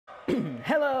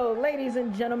Hello, ladies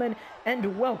and gentlemen,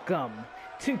 and welcome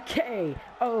to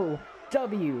K.O.W.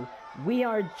 We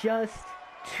are just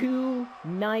 2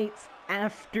 nights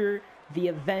after the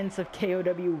events of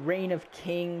K.O.W. Reign of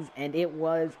Kings, and it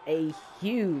was a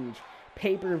huge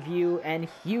pay-per-view and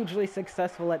hugely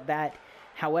successful at that.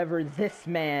 However, this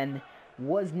man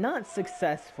was not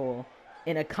successful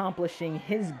in accomplishing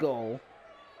his goal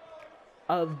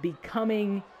of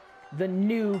becoming the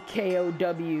new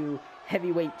K.O.W.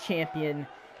 heavyweight champion.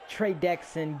 Trey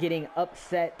Deckson getting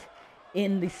upset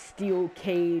in the steel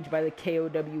cage by the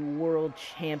K.O.W. world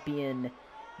champion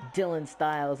Dylan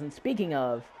Styles. And speaking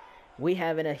of, we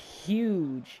have a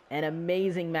huge and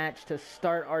amazing match to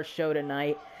start our show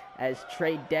tonight, as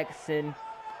Trey Deckson,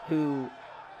 who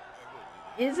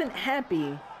isn't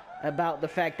happy about the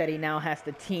fact that he now has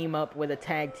to team up with a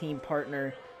tag team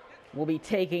partner, will be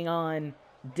taking on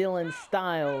Dylan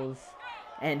Styles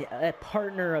and a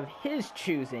partner of his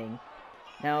choosing.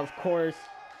 Now, of course,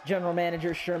 General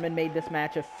Manager Sherman made this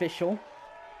match official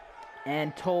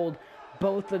and told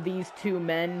both of these two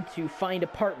men to find a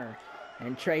partner.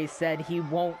 And Trey said he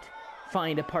won't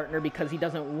find a partner because he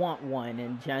doesn't want one.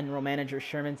 And General Manager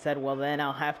Sherman said, well, then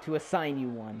I'll have to assign you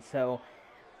one. So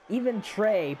even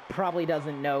Trey probably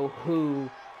doesn't know who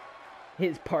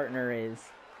his partner is.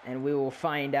 And we will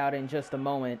find out in just a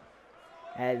moment,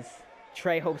 as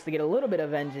Trey hopes to get a little bit of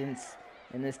vengeance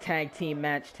in this tag team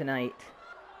match tonight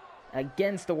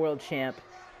against the world champ.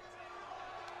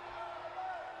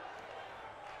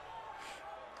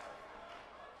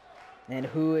 And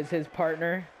who is his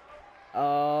partner?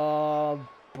 Oh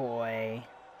boy.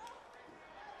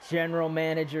 General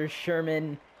Manager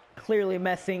Sherman clearly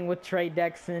messing with Trey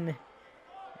Deckson,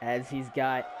 as he's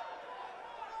got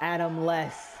Adam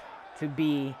Less to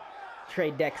be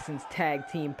Trey Deckson's tag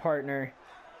team partner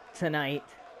tonight.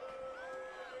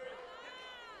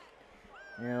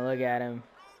 And look at him.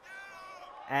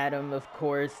 Adam, of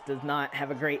course, does not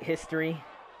have a great history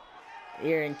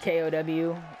here in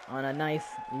KOW. On a nice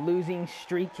losing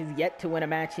streak, has yet to win a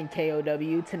match in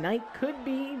KOW. Tonight could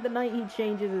be the night he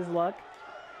changes his luck.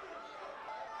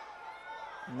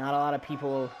 Not a lot of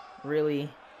people really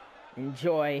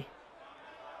enjoy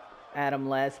Adam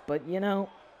Less, but you know,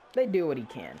 they do what he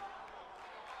can.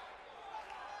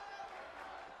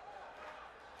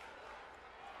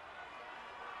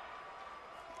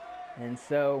 And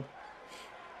so,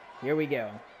 here we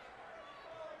go.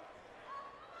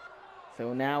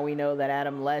 So now we know that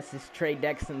Adam Less is Trey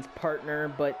Deckson's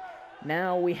partner, but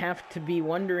now we have to be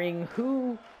wondering,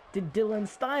 who did Dylan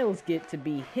Styles get to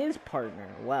be his partner?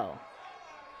 Well,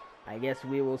 I guess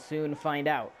we will soon find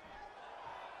out.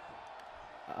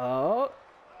 Oh,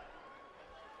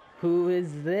 who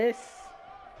is this?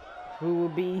 Who will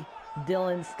be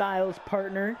Dylan Styles'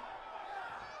 partner?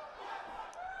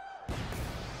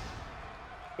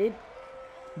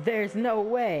 There's no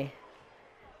way.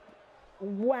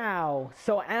 Wow.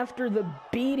 So after the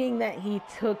beating that he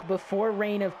took before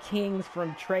Reign of Kings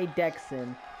from Trey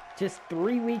Deckson just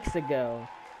 3 weeks ago,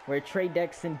 where Trey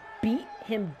Deckson beat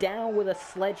him down with a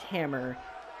sledgehammer,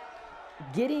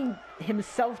 getting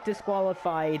himself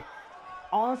disqualified,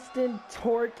 Austin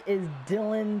Tork is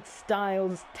Dylan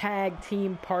Styles' tag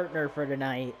team partner for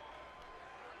tonight.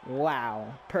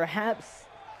 Wow. Perhaps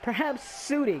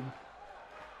suiting.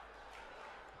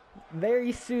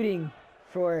 Very suiting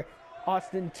for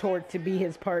Austin Tork to be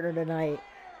his partner tonight,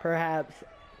 perhaps.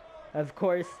 Of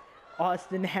course,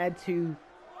 Austin had to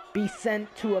be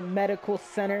sent to a medical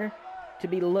center to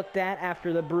be looked at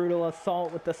after the brutal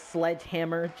assault with the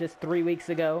sledgehammer just 3 weeks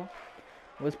ago.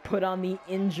 Was put on the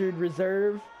injured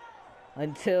reserve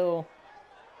until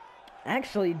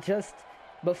actually just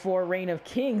before Reign of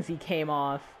Kings he came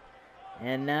off.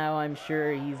 And now I'm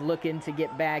sure he's looking to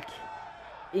get back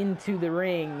into the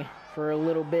ring for a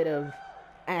little bit of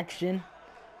action.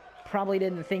 Probably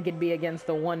didn't think it'd be against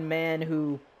the one man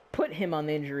who put him on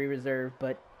the injury reserve,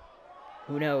 but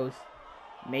who knows?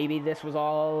 Maybe this was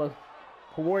all a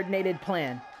coordinated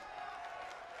plan.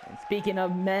 And speaking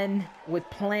of men with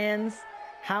plans,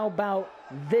 how about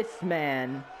this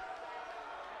man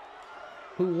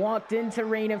who walked into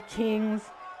Reign of Kings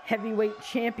heavyweight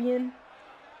champion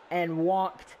and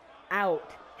walked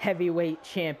out heavyweight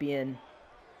champion?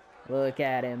 Look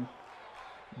at him.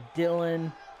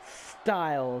 Dylan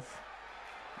Styles,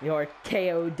 your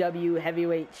KOW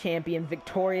heavyweight champion,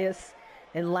 victorious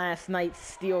in last night's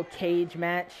steel cage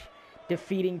match,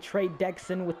 defeating Trey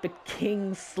Deckson with the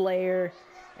King Slayer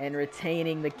and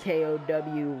retaining the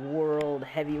KOW World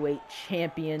Heavyweight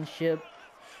Championship.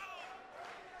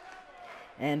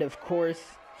 And of course,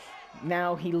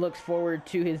 now he looks forward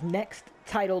to his next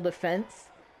title defense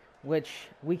which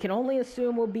we can only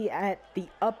assume will be at the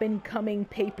up-and-coming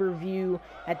pay-per-view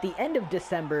at the end of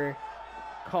December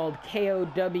called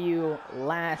K.O.W.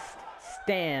 Last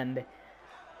Stand.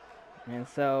 And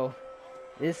so,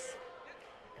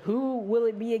 who will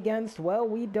it be against? Well,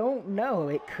 we don't know.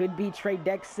 It could be Trey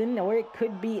Deckson, or it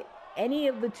could be any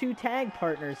of the two tag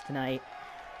partners tonight.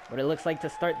 But it looks like to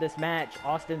start this match,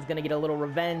 Austin's going to get a little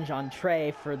revenge on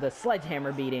Trey for the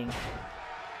sledgehammer beating.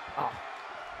 Oh.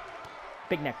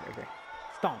 Big neck breaker.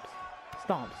 Stomps.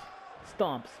 Stomps.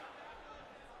 Stomps.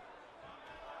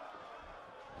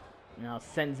 Now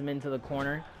sends him into the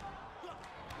corner.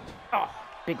 Oh,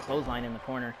 big clothesline in the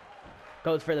corner.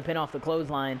 Goes for the pin off the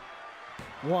clothesline.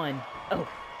 1. Oh,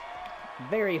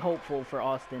 very hopeful for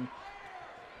Austin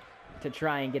to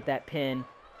try and get that pin.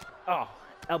 Oh,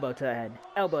 elbow to the head.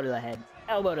 Elbow to the head.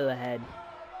 Elbow to the head.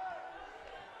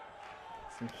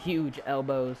 Some huge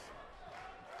elbows.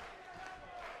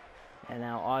 And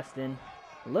now Austin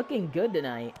looking good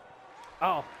tonight.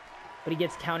 Oh, but he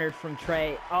gets countered from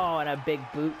Trey. Oh, and a big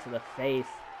boot to the face.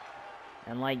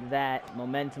 And like that,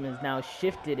 momentum is now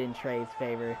shifted in Trey's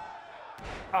favor.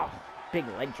 Oh, big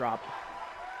leg drop.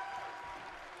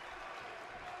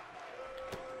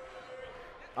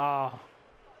 Oh,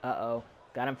 uh-oh.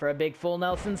 Got him for a big full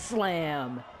Nelson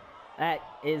slam. That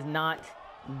is not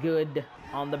good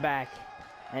on the back.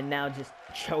 And now just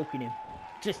choking him.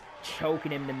 Just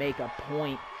choking him to make a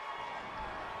point.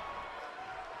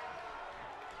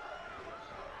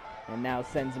 And now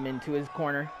sends him into his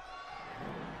corner.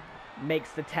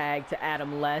 Makes the tag to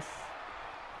Adam Less.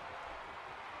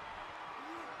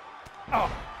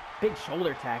 Oh, big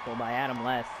shoulder tackle by Adam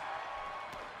Less.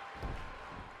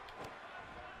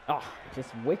 Oh, just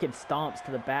wicked stomps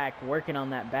to the back, working on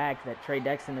that back that Trey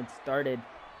Deckson had started.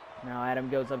 Now Adam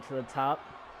goes up to the top.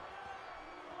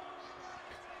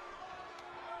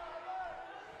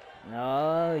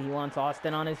 Oh, he wants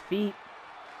Austin on his feet.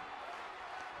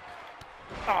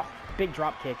 Oh, big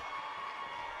drop kick.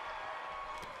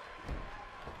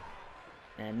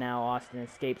 And now Austin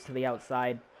escapes to the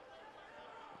outside.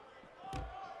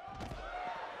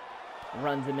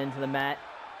 Runs him into the mat.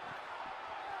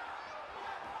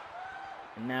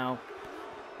 And now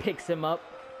picks him up.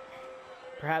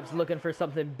 Perhaps looking for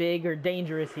something big or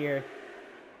dangerous here.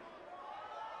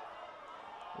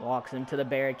 Walks him to the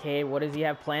barricade. What does he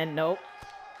have planned? Nope.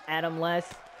 Adam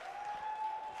Less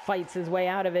fights his way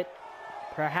out of it.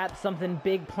 Perhaps something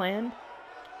big planned.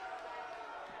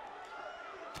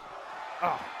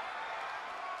 Oh.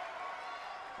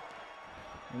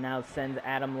 And now sends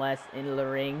Adam Less into the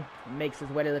ring. Makes his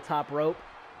way to the top rope.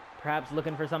 Perhaps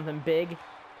looking for something big.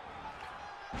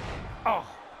 Oh,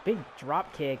 big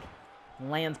drop kick.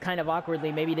 Lands kind of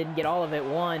awkwardly. Maybe didn't get all of it.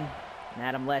 1. And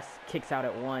Adam Less kicks out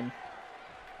at 1.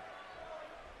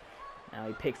 Now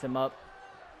he picks him up.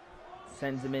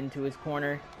 Sends him into his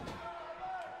corner.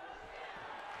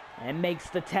 And makes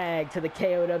the tag to the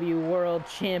K.O.W. World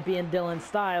Champion Dylan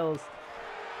Styles,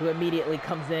 who immediately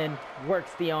comes in,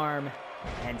 works the arm,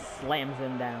 and slams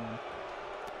him down.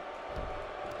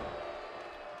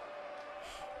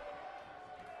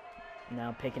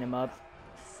 Now picking him up,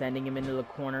 sending him into the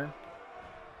corner.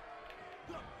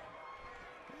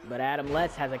 But Adam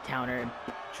Less has a counter and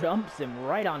jumps him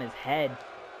right on his head.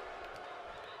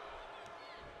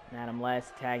 And Adam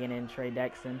Less tagging in Trey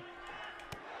Deckson.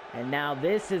 And now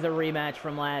this is a rematch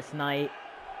from last night.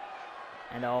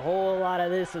 And a whole lot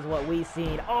of this is what we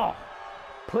seen. Oh,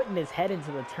 putting his head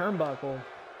into the turnbuckle.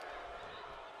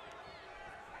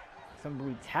 Some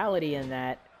brutality in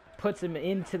that. Puts him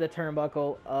into the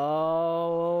turnbuckle.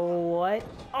 Oh, what?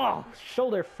 Oh,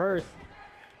 shoulder first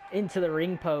into the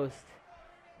ring post.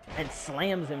 And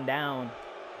slams him down.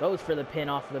 Goes for the pin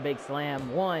off of the big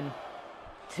slam. 1,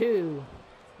 2.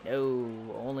 No,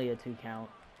 only a 2 count.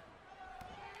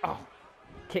 Oh,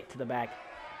 kick to the back.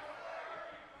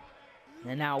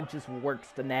 And now just works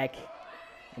the neck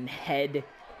and head.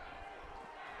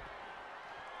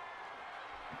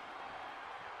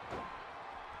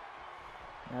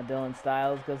 Now Dylan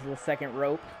Styles goes to the second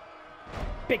rope.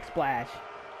 Big splash.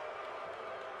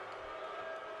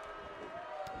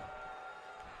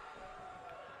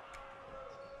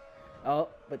 Oh,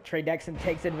 but Trey Deckson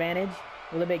takes advantage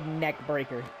with a big neck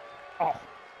breaker. Oh,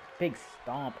 big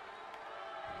stomp.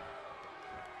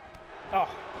 Oh,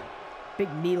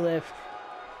 big knee lift.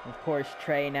 Of course,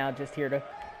 Trey now just here to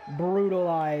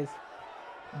brutalize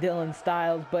Dylan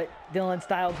Styles, but Dylan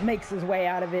Styles makes his way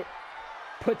out of it,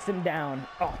 puts him down.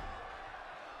 Oh.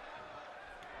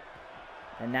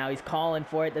 And now he's calling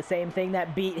for it, the same thing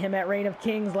that beat him at Reign of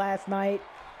Kings last night.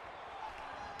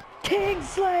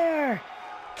 Kingslayer!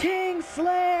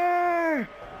 Kingslayer!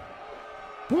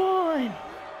 1,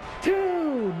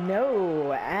 2.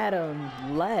 No, Adam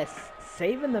less,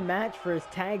 saving the match for his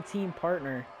tag team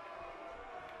partner.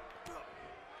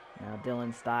 Now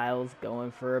Dylan Styles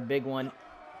going for a big one.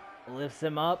 Lifts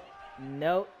him up.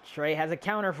 Nope. Trey has a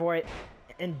counter for it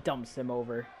and dumps him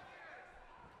over.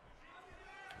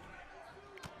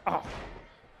 Oh.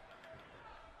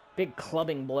 Big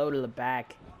clubbing blow to the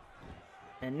back.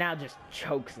 And now just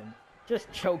chokes him.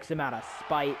 Just chokes him out of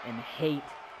spite and hate.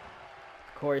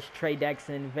 Of course, Trey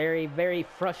Deckson very, very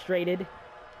frustrated.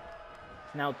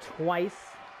 Now twice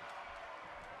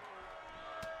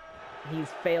he's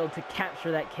failed to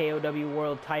capture that K.O.W.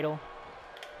 world title.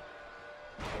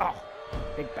 Oh,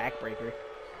 big backbreaker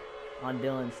on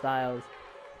Dylan Styles.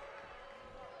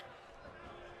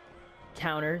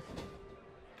 Counters.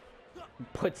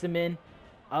 Puts him in.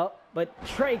 Oh, but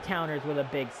Trey counters with a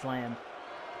big slam.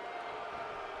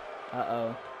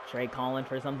 Uh-oh. Trey calling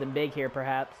for something big here,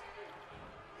 perhaps.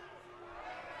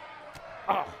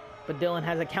 Oh, but Dylan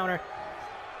has a counter.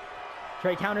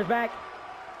 Trey counters back.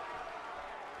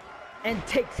 And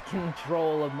takes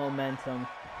control of momentum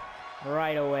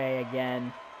right away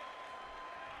again.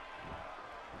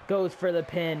 Goes for the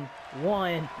pin.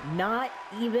 1. Not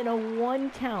even a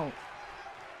 1 count.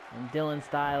 And Dylan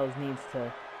Styles needs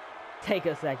to take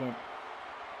a second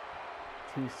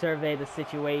to survey the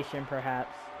situation,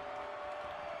 perhaps.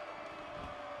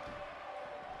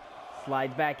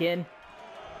 Slides back in.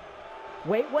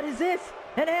 Wait, what is this?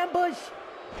 An ambush!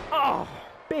 Oh,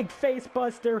 big face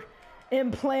buster.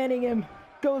 Implanting him.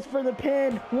 Goes for the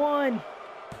pin. 1,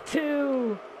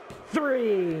 2,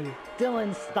 3.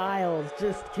 Dylan Styles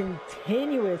just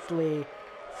continuously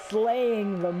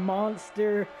slaying the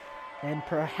monster. And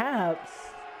perhaps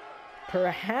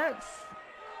Trey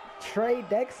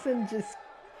Deckson just,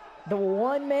 the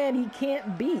one man he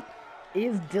can't beat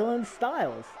is Dylan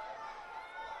Styles.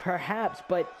 Perhaps,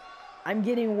 but I'm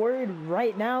getting word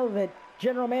right now that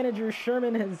General Manager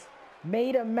Sherman has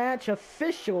made a match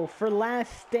official for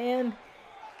Last Stand.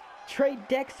 Trey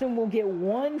Deckson will get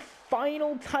one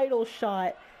final title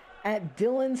shot at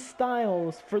Dylan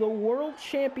Styles for the World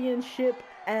Championship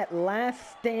at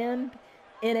Last Stand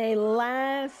in a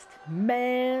last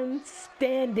man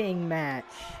standing match.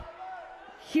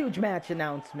 Huge match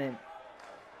announcement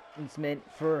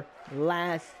for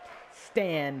Last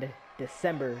Stand,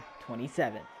 December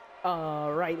 27th.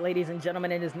 All right, ladies and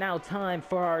gentlemen, it is now time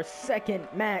for our second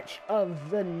match of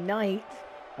the night.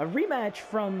 A rematch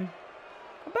from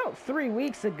about 3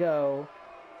 weeks ago,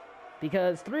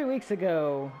 because 3 weeks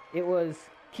ago it was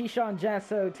Keshawn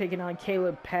Jaso taking on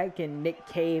Caleb Peck, and Nick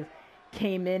Kave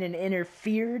came in and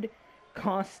interfered,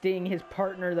 costing his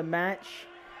partner the match.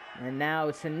 And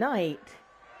now tonight,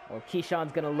 well,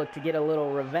 Keshawn's going to look to get a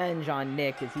little revenge on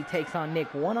Nick as he takes on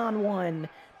Nick one-on-one.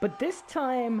 But this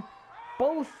time,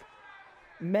 both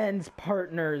men's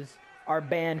partners are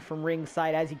banned from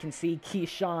ringside. As you can see,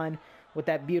 Keshawn with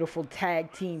that beautiful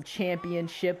tag team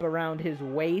championship around his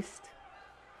waist.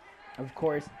 Of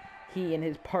course, he and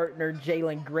his partner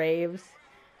Jayln Graves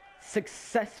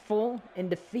successful in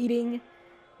defeating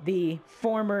the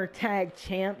former tag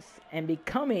champs and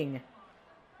becoming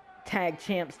tag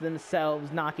champs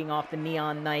themselves, knocking off the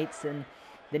Neon Knights. And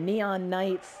the Neon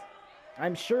Knights,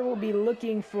 I'm sure, will be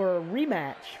looking for a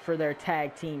rematch for their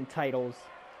tag team titles.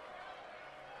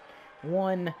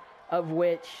 One of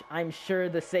which I'm sure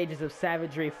the Sages of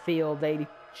Savagery feel they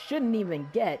shouldn't even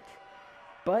get.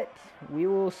 But we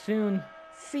will soon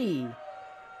see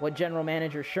what General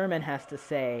Manager Sherman has to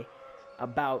say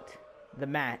about the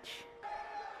match.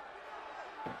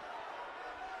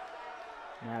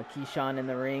 Now Keshawn in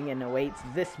the ring and awaits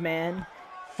this man,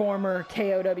 former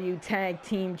K.O.W. Tag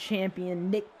Team Champion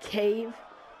Nick Kave.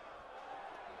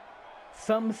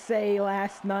 Some say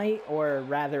last night, or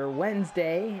rather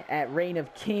Wednesday, at Reign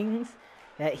of Kings,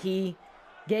 that he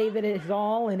gave it his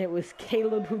all and it was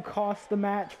Caleb who cost the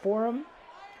match for him.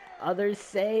 Others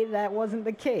say that wasn't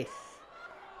the case.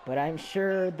 But I'm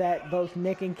sure that both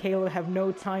Nick and Caleb have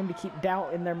no time to keep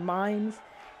doubt in their minds,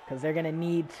 because they're going to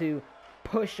need to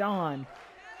push on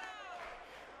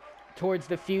towards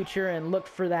the future and look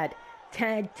for that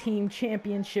tag team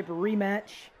championship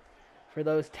rematch for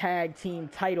those tag team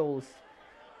titles.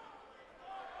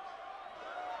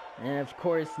 And of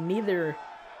course, neither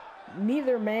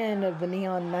man of the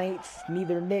Neon Knights,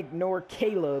 neither Nick nor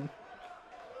Caleb,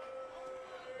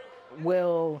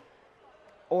 will,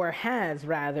 or has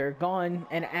rather, gone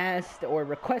and asked or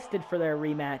requested for their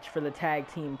rematch for the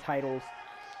tag team titles.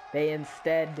 They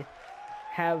instead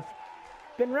have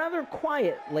been rather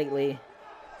quiet lately.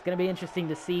 It's going to be interesting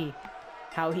to see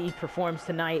how he performs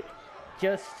tonight,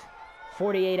 just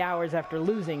 48 hours after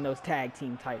losing those tag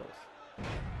team titles.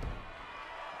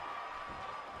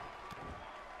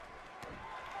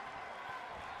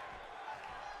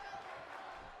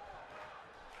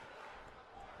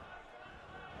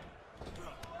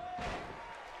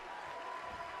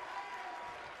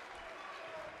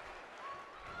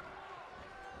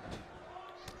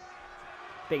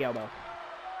 Big elbow.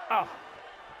 Oh.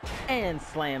 And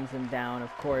slams him down, of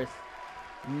course.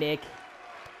 Nick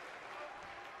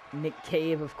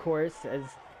Kave, of course,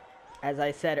 as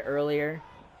I said earlier,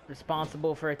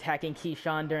 responsible for attacking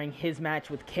Keshawn during his match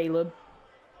with K.O.W.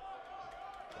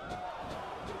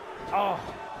 Oh,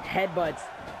 headbutts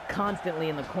constantly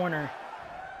in the corner.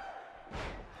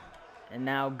 And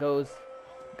now goes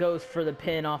for the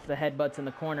pin off the headbutts in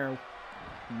the corner.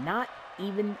 Not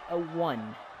even a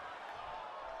 1.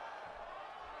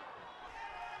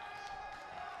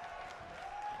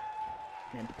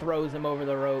 And throws him over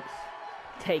the ropes,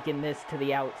 taking this to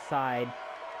the outside.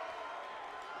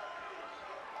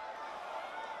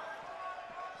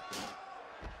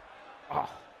 Oh,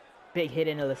 big hit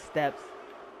into the steps.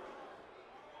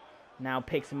 Now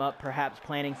picks him up, perhaps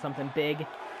planning something big.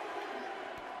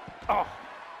 Oh,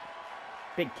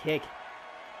 big kick.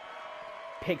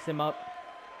 Picks him up.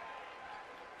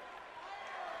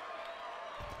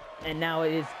 And now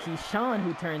it is Keshawn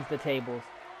who turns the tables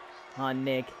on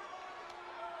Nick.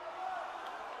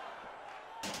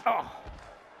 Oh.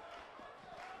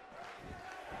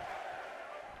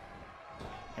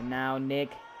 And now Nick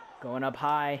going up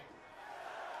high.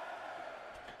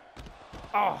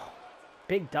 Oh.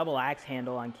 Big double axe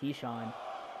handle on Keshawn.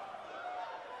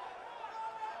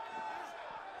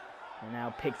 And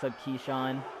now picks up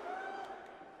Keshawn.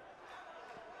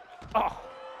 Oh.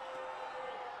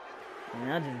 And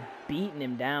now just beating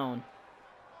him down.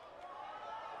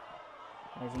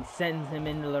 As he sends him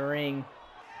into the ring.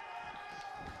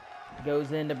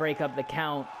 Goes in to break up the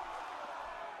count.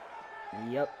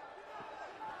 Yep.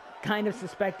 Kind of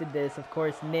suspected this. Of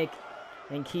course, Nick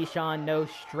and Keshawn, no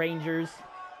strangers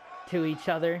to each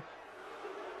other.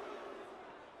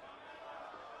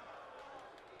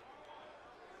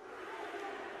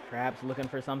 Perhaps looking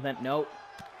for something. Nope.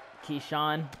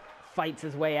 Keshawn fights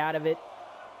his way out of it.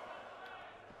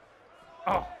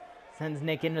 Oh. Sends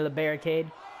Nick into the barricade.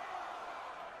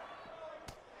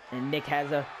 And Nick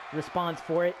has a response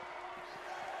for it.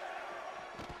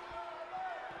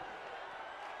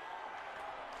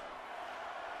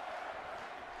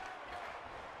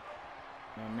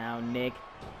 And now Nick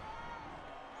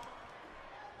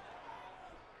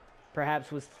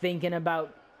perhaps was thinking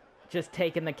about just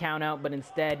taking the count out, but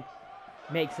instead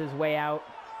makes his way out.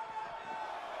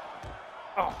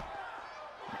 Oh,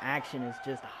 the action is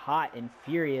just hot and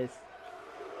furious.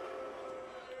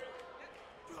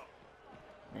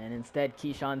 And instead,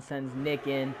 Keshawn sends Nick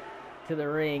in to the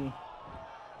ring.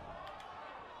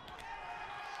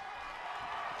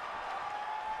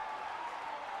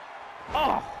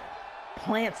 Oh,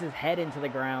 plants his head into the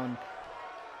ground.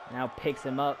 Now picks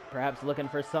him up, perhaps looking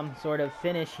for some sort of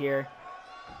finish here.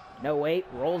 No, wait,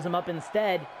 rolls him up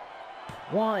instead.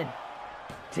 1,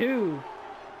 2.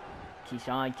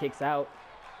 Keshawn kicks out.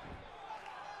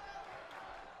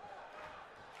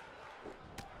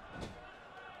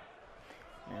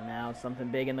 And now something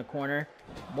big in the corner.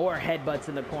 More headbutts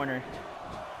in the corner.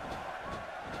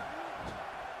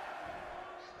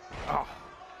 Oh,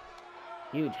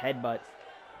 huge headbutts.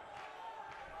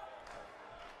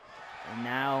 And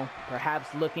now,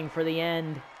 perhaps looking for the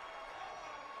end.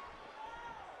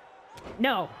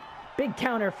 No! Big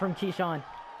counter from Keshawn.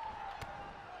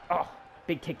 Oh,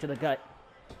 big kick to the gut.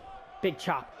 Big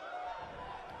chop.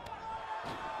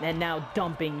 And now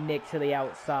dumping Nick to the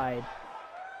outside.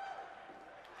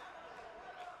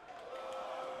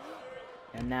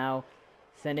 And now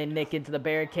sending Nick into the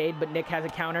barricade, but Nick has a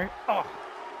counter. Oh,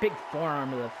 big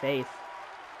forearm to the face.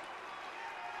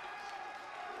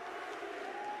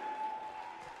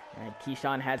 And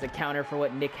Keshawn has a counter for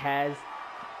what Nick has.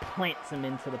 Plants him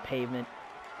into the pavement.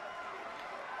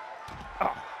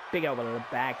 Oh, big elbow to the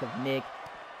back of Nick.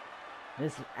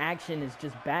 This action is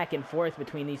just back and forth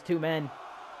between these two men.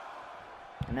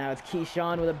 And now it's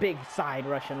Keshawn with a big side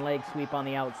Russian leg sweep on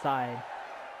the outside.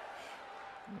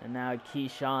 And now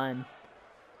Keshawn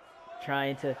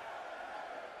trying to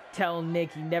tell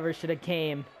Nick he never should have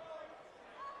came.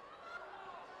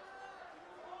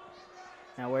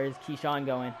 Now where's Keshawn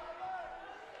going?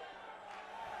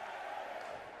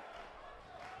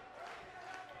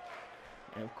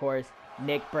 And of course,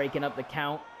 Nick breaking up the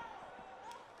count.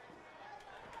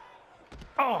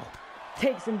 Oh!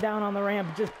 Takes him down on the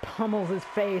ramp, just pummels his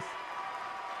face.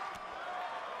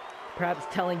 Perhaps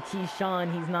telling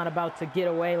Keshawn he's not about to get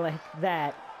away like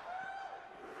that.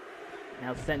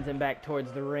 Now sends him back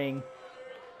towards the ring.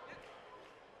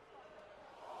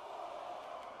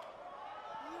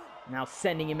 Now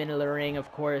sending him into the ring,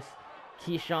 of course.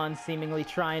 Keshawn seemingly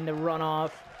trying to run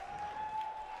off.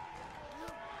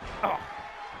 Oh!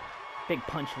 Big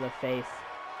punch to the face.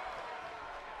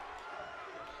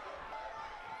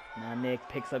 Now Nick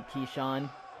picks up Keshawn.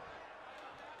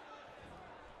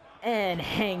 And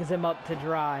hangs him up to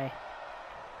dry.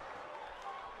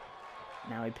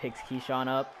 Now he picks Keshawn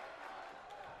up.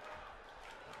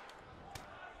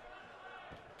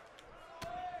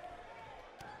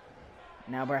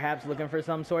 Now perhaps looking for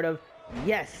some sort of...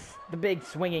 Yes! The big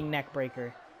swinging neck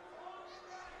breaker.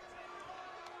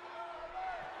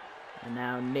 And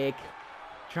now Nick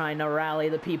trying to rally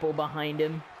the people behind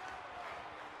him.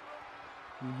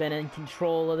 He's been in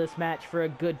control of this match for a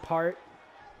good part.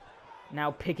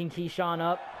 Now picking Keshawn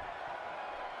up.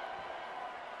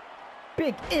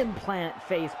 Big implant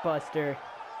face buster.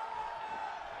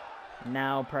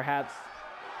 Now perhaps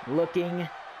looking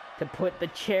to put the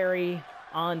cherry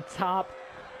on top.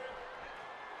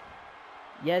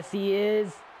 Yes, he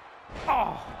is.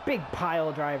 Oh, big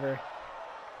pile driver.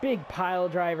 Big pile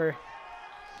driver.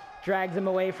 Drags him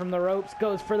away from the ropes.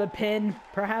 Goes for the pin.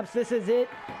 Perhaps this is it.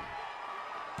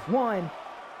 1,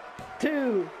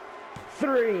 2,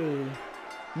 3.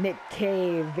 Nick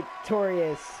Kave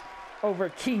victorious over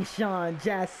Keshawn,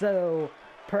 Jaso.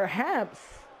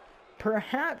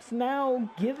 Perhaps now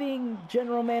giving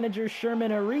General Manager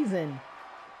Sherman a reason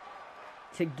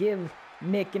to give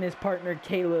Nick and his partner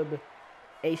K.O.W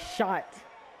a shot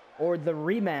or the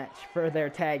rematch for their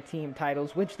tag team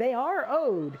titles, which they are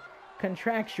owed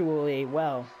contractually.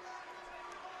 Well,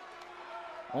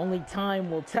 only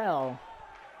time will tell,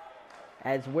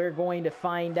 as we're going to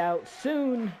find out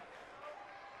soon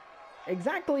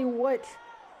exactly what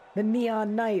the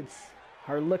Neon Knights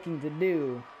are looking to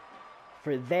do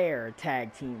for their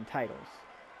tag team titles.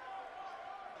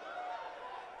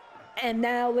 And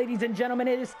now, ladies and gentlemen,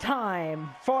 it is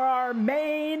time for our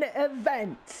main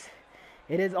event.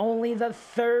 It is only the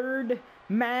third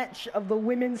match of the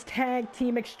Women's Tag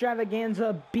Team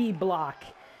Extravaganza B Block.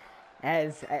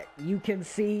 As you can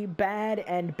see, Bad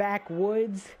and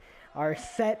Backwoods are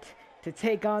set to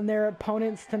take on their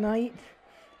opponents tonight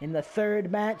in the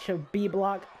third match of B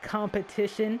Block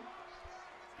competition.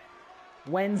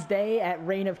 Wednesday at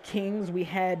Reign of Kings, we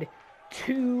had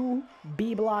 2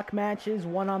 B Block matches,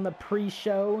 one on the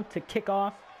pre-show to kick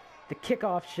off the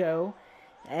kickoff show,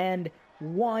 and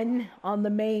one on the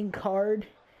main card.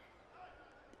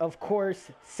 Of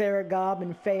course, Sarah Gobb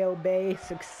and Faye Bay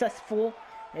successful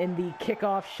in the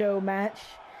kickoff show match,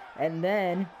 and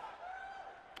then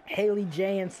Haley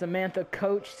J and Samantha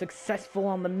Coach successful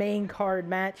on the main card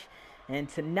match. And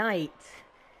tonight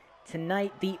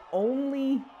the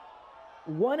only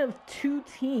one of 2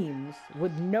 teams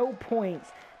with no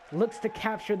points looks to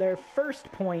capture their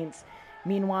first points.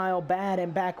 Meanwhile, Bad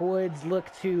and Backwoods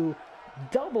look to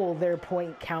double their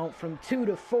point count from 2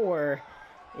 to 4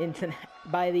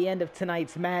 by the end of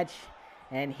tonight's match.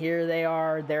 And here they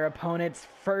are, their opponents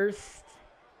first.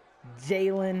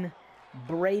 Jayln,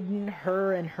 Braden,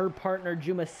 her and her partner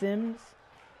Juma Sims.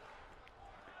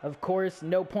 Of course,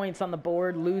 no points on the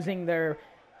board, losing their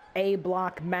A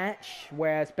block match,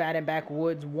 whereas Bad and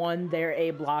Backwoods won their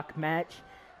A block match.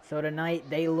 So tonight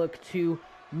they look to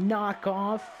knock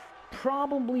off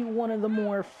probably one of the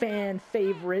more fan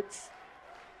favorites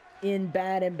in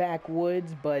Bad and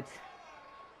Backwoods, but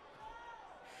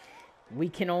we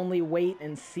can only wait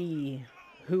and see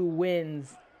who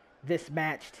wins this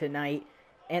match tonight.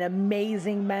 An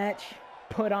amazing match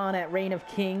put on at Reign of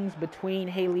Kings between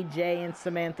Haley J and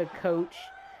Samantha Coach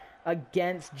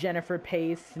against Jennifer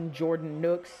Pace and Jordan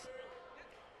Nooks.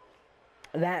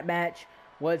 That match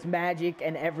was magic,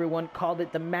 and everyone called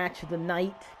it the match of the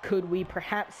night. Could we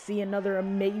perhaps see another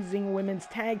amazing women's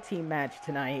tag team match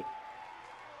tonight?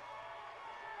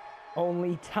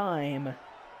 Only time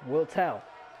will tell.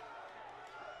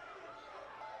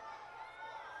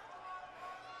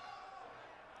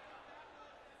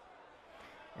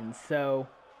 And so,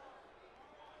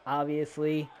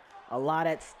 obviously, a lot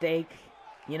at stake.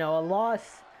 You know, a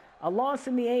loss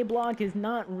in the A block is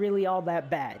not really all that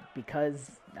bad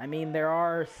because, I mean, there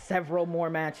are several more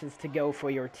matches to go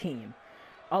for your team.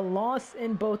 A loss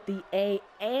in both the A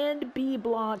and B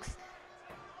blocks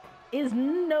is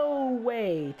no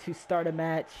way to start a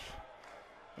match.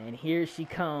 And here she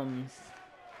comes.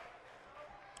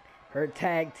 Her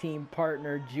tag team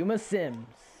partner, Juma Sims.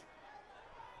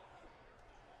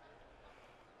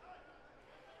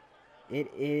 It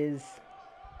is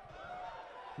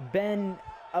been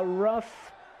a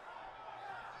rough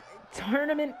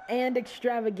tournament and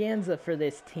extravaganza for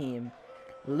this team,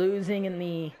 losing in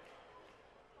the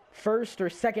first or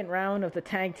second round of the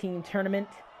tag team tournament.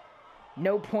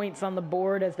 No points on the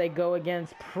board as they go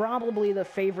against probably the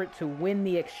favorite to win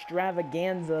the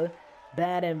extravaganza,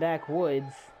 Bad and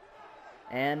Backwoods.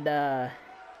 And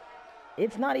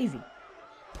it's not easy.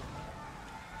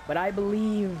 But I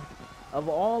believe of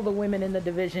all the women in the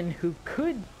division who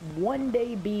could one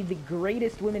day be the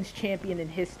greatest women's champion in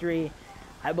history,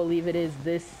 I believe it is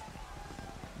this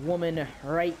woman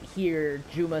right here,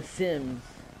 Juma Sims,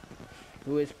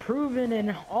 who has proven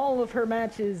in all of her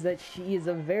matches that she is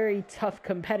a very tough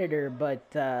competitor, but,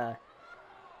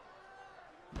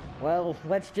 well,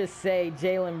 let's just say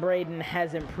Jayln Baden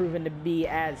hasn't proven to be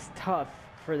as tough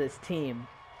for this team.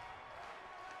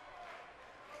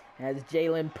 As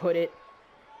Jayln put it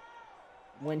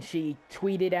when she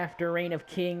tweeted after Reign of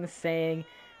Kings saying,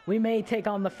 "We may take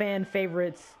on the fan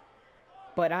favorites,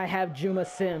 but I have Juma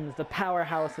Sims, the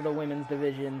powerhouse of the women's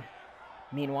division.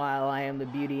 Meanwhile, I am the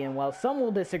beauty." And while some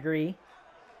will disagree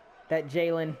that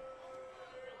Jayln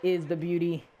is the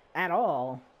beauty at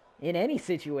all in any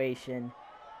situation,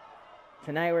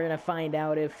 tonight we're going to find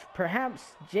out if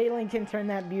perhaps Jayln can turn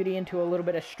that beauty into a little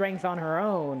bit of strength on her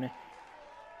own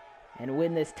and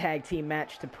win this tag team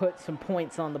match to put some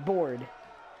points on the board.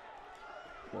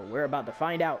 Well, we're about to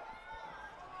find out.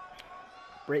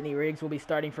 Brittney Riggs will be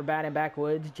starting for Baden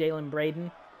Backwoods. Jayln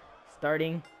Baden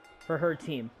starting for her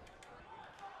team.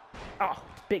 Oh,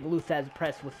 big Luthez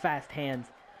press with fast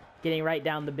hands. Getting right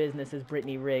down to business is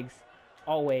Brittney Riggs.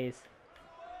 Always.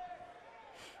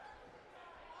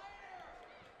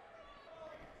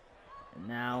 And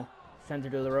now, sends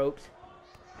her to the ropes.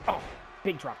 Oh,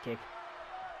 big drop kick.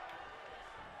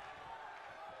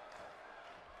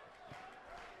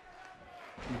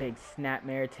 Big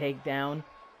snapmare takedown.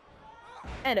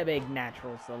 And a big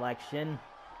natural selection.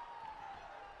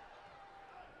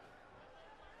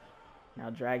 Now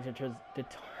drags her to the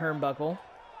turnbuckle.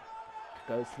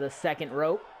 Goes to the second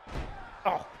rope.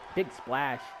 Oh, big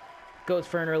splash. Goes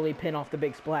for an early pin off the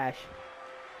big splash.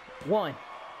 1,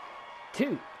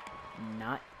 2.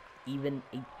 Not even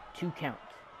a 2 count.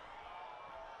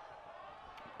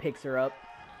 Picks her up.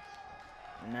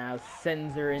 Now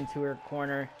sends her into her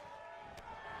corner.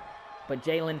 But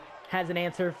Jayln has an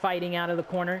answer, fighting out of the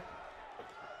corner.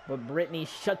 But Brittney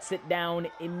shuts it down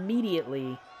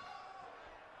immediately.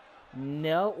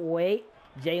 No, wait.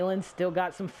 Jayln still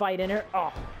got some fight in her.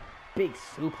 Oh, big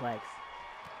suplex.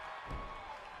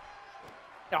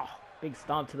 Oh, big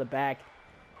stomp to the back.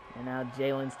 And now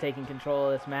Jayln's taking control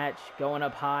of this match. Going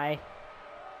up high.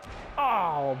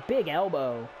 Oh, big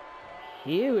elbow.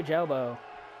 Huge elbow.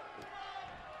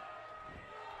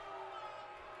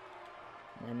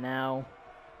 And now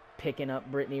picking up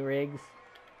Brittney Riggs.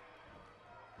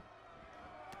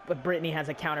 But Brittney has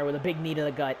a counter with a big knee to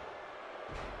the gut.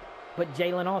 But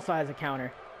Jayln also has a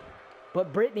counter.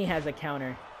 But Brittney has a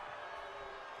counter.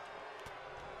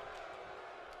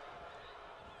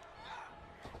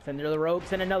 Send her to the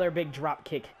ropes, and another big drop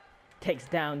kick takes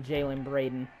down Jayln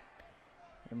Baden.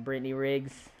 And Brittney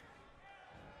Riggs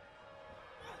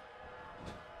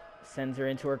sends her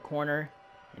into her corner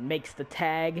and makes the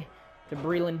tag to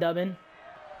Brelyn Dubin.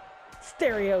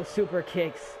 Stereo super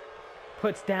kicks.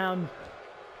 Puts down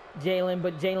Jayln,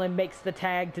 but Jayln makes the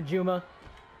tag to Juma.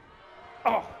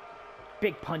 Oh,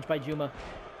 big punch by Juma.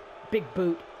 Big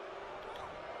boot.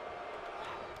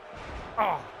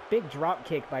 Oh, big drop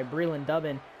kick by Brelyn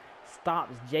Dubin.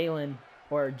 Stops Jayln,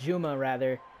 or Juma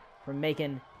rather, from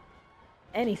making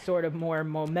any sort of more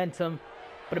momentum.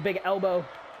 But a big elbow.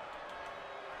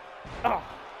 Oh,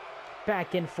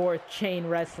 back and forth chain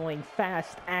wrestling,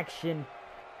 fast action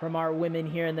from our women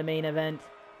here in the main event.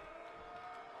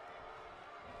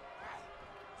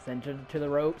 Send her to the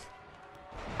ropes.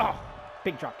 Oh,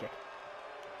 big drop kick.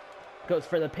 Goes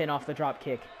for the pin off the drop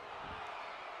kick.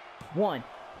 1.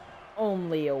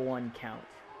 Only a 1 count.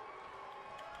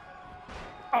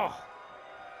 Oh,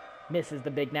 misses the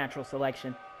big natural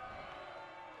selection.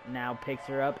 Now picks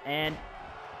her up and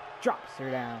drops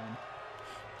her down.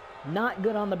 Not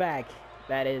good on the back,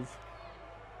 that is.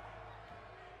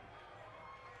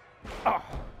 Oh,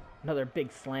 another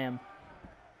big slam.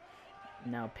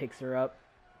 Now picks her up.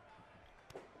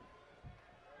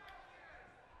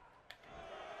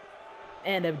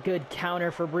 And a good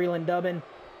counter for Brelyn Dubin.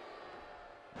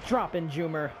 Dropping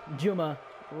Juma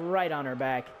right on her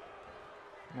back.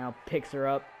 Now picks her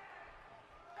up.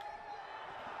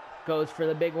 Goes for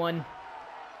the big one.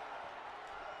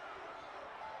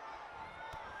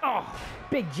 Oh,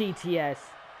 big GTS.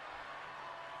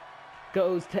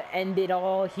 Goes to end it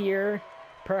all here.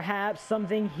 Perhaps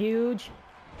something huge.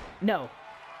 No,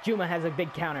 Juma has a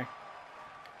big counter.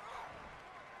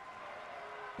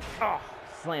 Oh,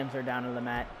 slams her down to the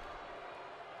mat.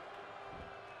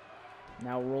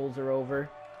 Now rolls her over.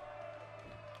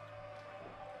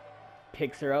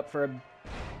 Picks her up for a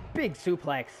big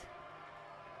suplex.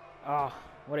 Oh,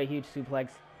 what a huge suplex.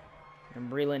 And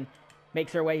Brelyn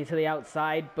makes her way to the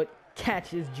outside, but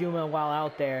catches Juma while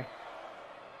out there.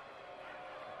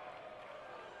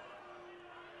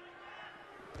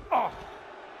 Oh!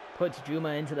 Puts Juma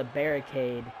into the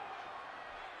barricade.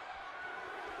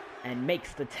 And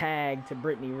makes the tag to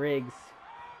Brittney Riggs.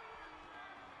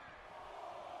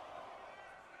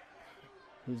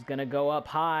 Who's gonna go up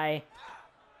high.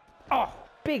 Oh!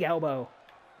 Big elbow.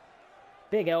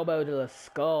 Big elbow to the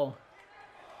skull.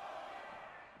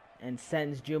 And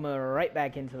sends Juma right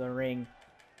back into the ring.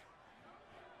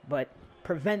 But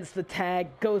prevents the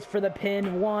tag. Goes for the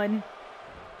pin. 1.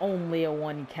 Only a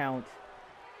 1 count.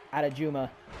 Out of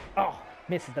Juma. Oh,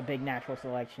 misses the big natural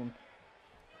selection.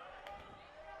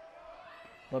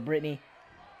 But Brittney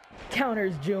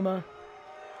counters Juma.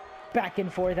 Back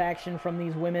and forth action from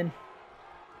these women.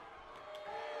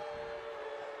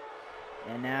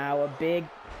 And now a big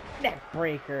neck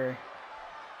breaker.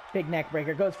 Big neck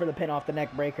breaker. Goes for the pin off the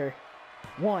neck breaker.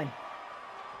 1.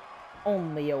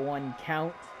 Only a 1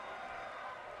 count.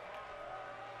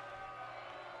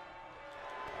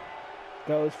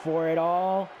 Goes for it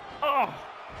all. Oh!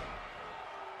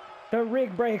 The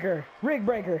rig breaker. Rig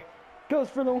breaker. Goes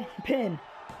for the pin.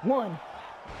 1.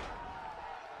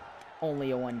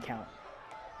 Only a 1 count.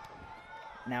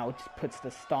 Now it just puts the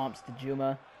stomps to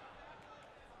Juma.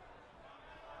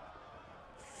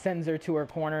 Sends her to her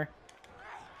corner.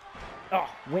 Oh,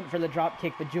 went for the drop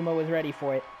kick, but Juma was ready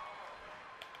for it.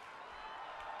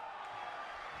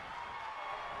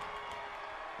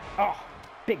 Oh,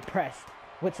 big press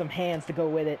with some hands to go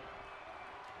with it.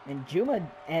 And Juma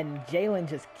and Jayln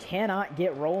just cannot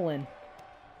get rolling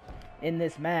in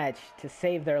this match to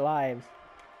save their lives.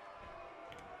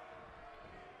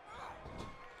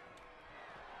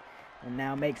 And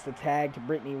now makes the tag to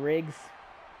Brittney Riggs.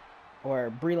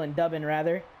 Or Brelyn Dubin,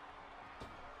 rather.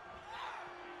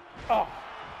 Oh,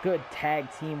 good tag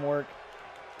teamwork.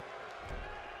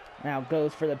 Now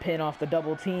goes for the pin off the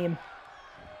double team.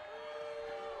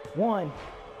 1.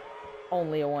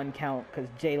 Only a 1 count because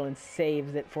Jayln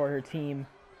saves it for her team.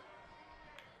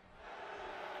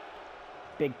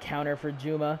 Big counter for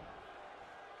Juma.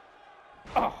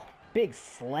 Oh, big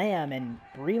slam, and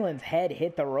Brelyn's head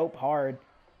hit the rope hard.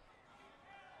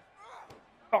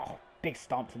 Oh, big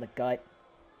stomp to the gut.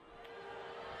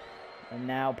 And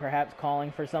now perhaps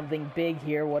calling for something big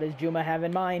here. What does Juma have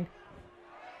in mind?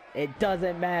 It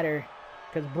doesn't matter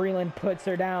because Brelyn puts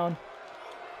her down.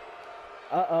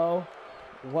 Uh-oh.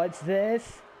 What's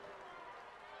this?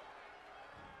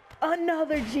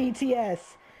 Another GTS.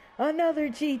 Another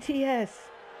GTS.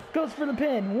 Goes for the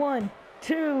pin. 1,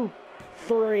 2,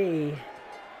 3.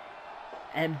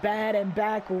 And Baden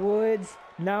Backwoods,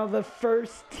 now the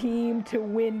first team to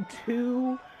win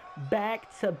 2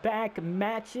 back-to-back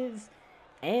matches.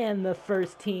 And the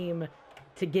first team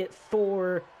to get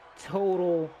 4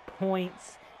 total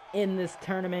points in this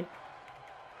tournament.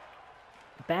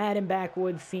 Baden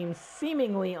Backwoods seems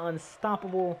seemingly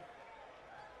unstoppable.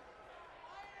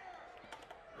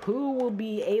 Who will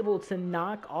be able to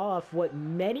knock off what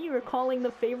many are calling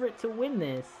the favorite to win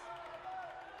this?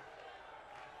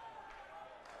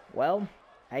 Well,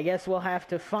 I guess we'll have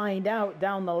to find out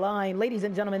down the line. Ladies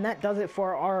and gentlemen, that does it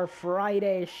for our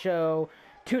Friday show.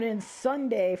 Tune in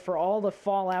Sunday for all the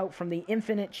fallout from the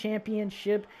Infinite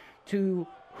Championship to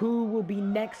who will be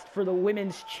next for the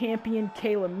Women's Champion,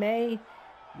 Kayla May.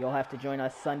 You'll have to join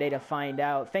us Sunday to find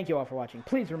out. Thank you all for watching.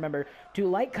 Please remember to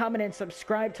like, comment, and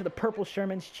subscribe to the Purple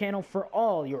Sherman's channel for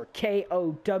all your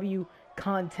K.O.W.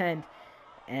 content.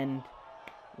 And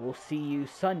we'll see you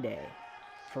Sunday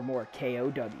for more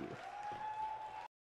K.O.W.